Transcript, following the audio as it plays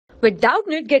With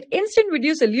Doubtnut, get instant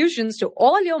video solutions to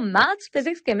all your maths,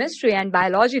 physics, chemistry, and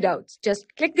biology doubts. Just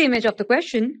click the image of the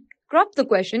question, crop the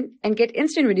question, and get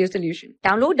instant video solution.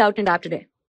 Download Doubtnut app today.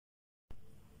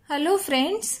 Hello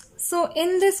friends. So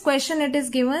in this question it is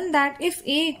given that if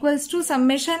a equals to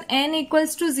summation n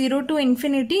equals to 0 to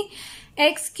infinity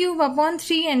x cube upon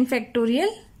 3n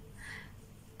factorial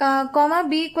comma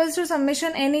b equals to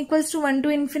summation n equals to 1 to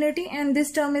infinity, and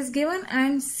this term is given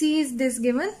and c is this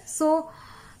given. So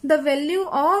the value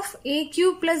of a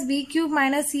cube plus b cube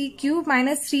minus c cube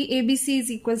minus 3abc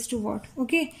is equals to what?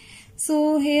 Okay.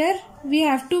 So here we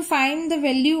have to find the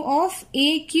value of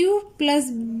a cube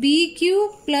plus b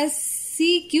cube plus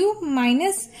c cube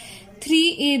minus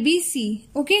 3abc.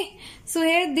 Okay. So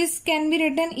here this can be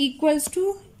written equals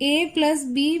to a plus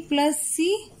b plus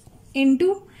c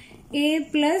into a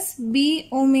plus b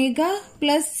omega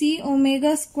plus c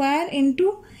omega square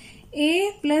into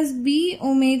a plus b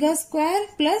omega square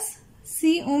plus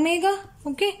c omega.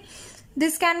 Okay.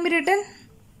 This can be written.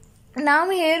 Now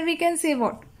here we can say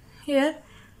what?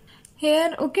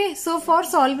 Here, okay, so for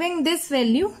solving this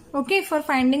value, okay, for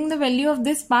finding the value of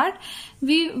this part,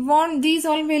 we want these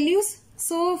all values.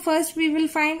 So first we will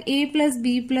find a plus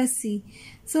b plus c.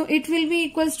 So it will be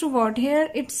equals to what? Here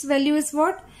its value is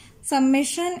what?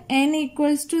 Summation n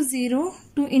equals to 0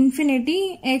 to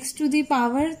infinity x to the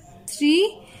power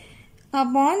 3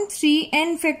 upon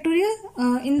 3n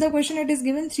factorial. In the question it is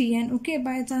given 3n. Okay,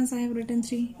 by chance I have written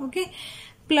 3. Okay,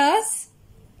 plus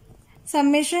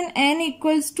summation n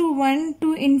equals to 1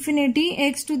 to infinity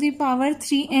x to the power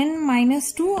 3n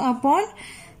minus 2 upon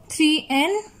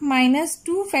 3n minus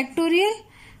 2 factorial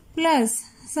plus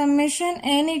summation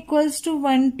n equals to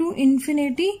 1 to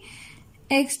infinity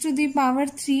x to the power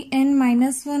 3n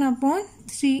minus 1 upon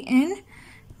 3n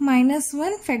minus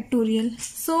 1 factorial.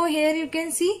 So here you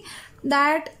can see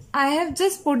that I have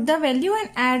just put the value and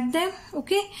add them.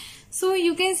 Okay, so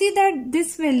you can see that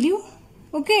this value,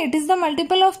 okay, it is the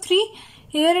multiple of 3.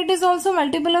 Here it is also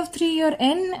multiple of 3, your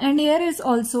n, and here is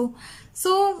also.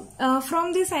 So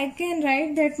from this I can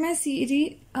write that my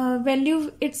series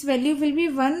value, its value will be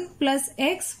 1 plus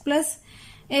x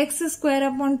square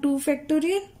upon 2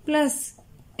 factorial plus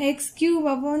x cube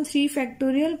upon 3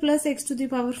 factorial plus x to the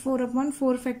power 4 upon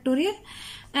 4 factorial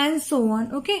and so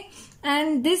on. Okay,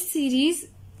 and this series,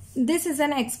 this is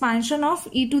an expansion of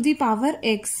e to the power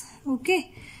x.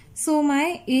 Okay. So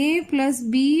my a plus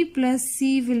b plus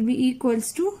c will be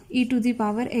equals to e to the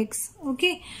power x.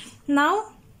 Okay.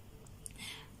 Now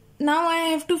I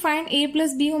have to find a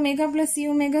plus b omega plus c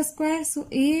omega square. So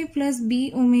a plus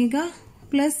b omega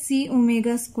plus c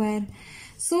omega square.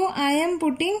 So I am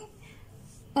putting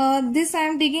this, I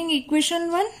am taking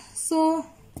equation 1. So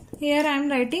here I am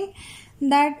writing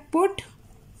that put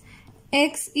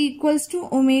x equals to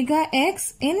omega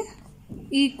x in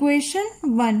equation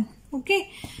 1.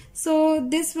 Okay, so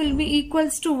this will be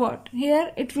equals to what?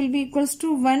 Here it will be equals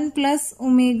to 1 plus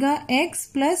omega x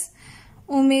plus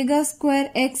omega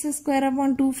square x square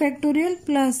upon 2 factorial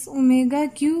plus omega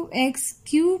cube x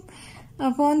cube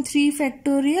upon 3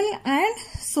 factorial and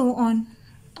so on.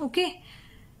 Okay,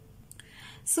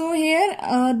 so here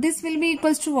this will be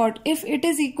equals to what? If it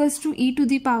is equals to e to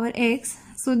the power x,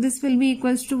 so this will be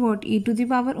equals to what? E to the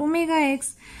power omega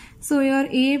x. So your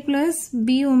a plus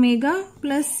b omega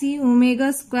plus c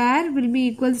omega square will be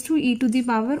equals to e to the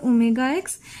power omega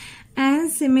x,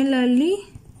 and similarly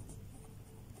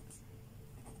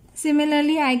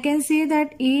I can say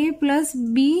that a plus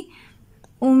b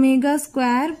omega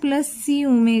square plus c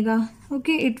omega.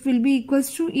 Okay, it will be equals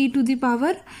to e to the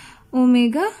power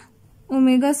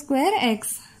omega square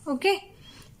x. Okay,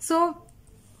 so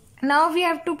now we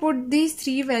have to put these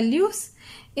three values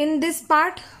in this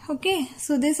part. Okay,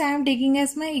 so this I am taking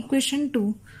as my equation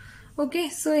 2. Okay,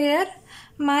 so here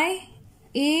my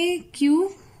a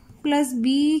cube plus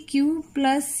b cube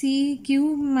plus c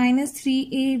cube minus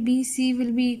 3abc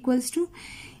will be equals to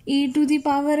e to the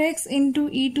power x into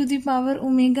e to the power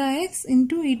omega x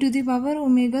into e to the power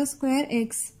omega square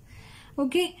x.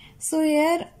 Okay, so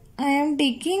here I am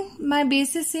taking, my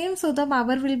base is same, so the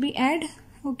power will be add.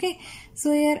 Okay,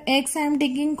 so here x I am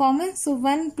taking common, so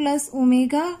 1 plus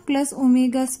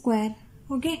omega square.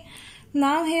 Okay,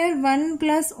 now here 1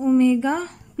 plus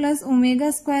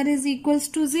omega square is equals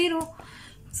to 0.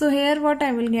 So here what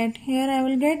I will get? Here I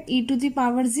will get e to the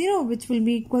power 0, which will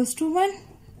be equals to 1.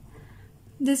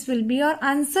 This will be your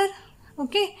answer.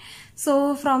 Okay,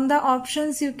 so from the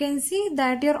options you can see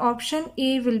that your option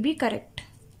A will be correct.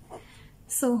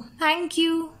 So thank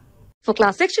you. For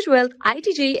class 6 to 12,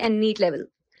 IIT JEE and NEET level.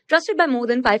 Trusted by more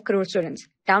than 5 crore students.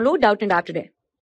 Download Doubtnut app today.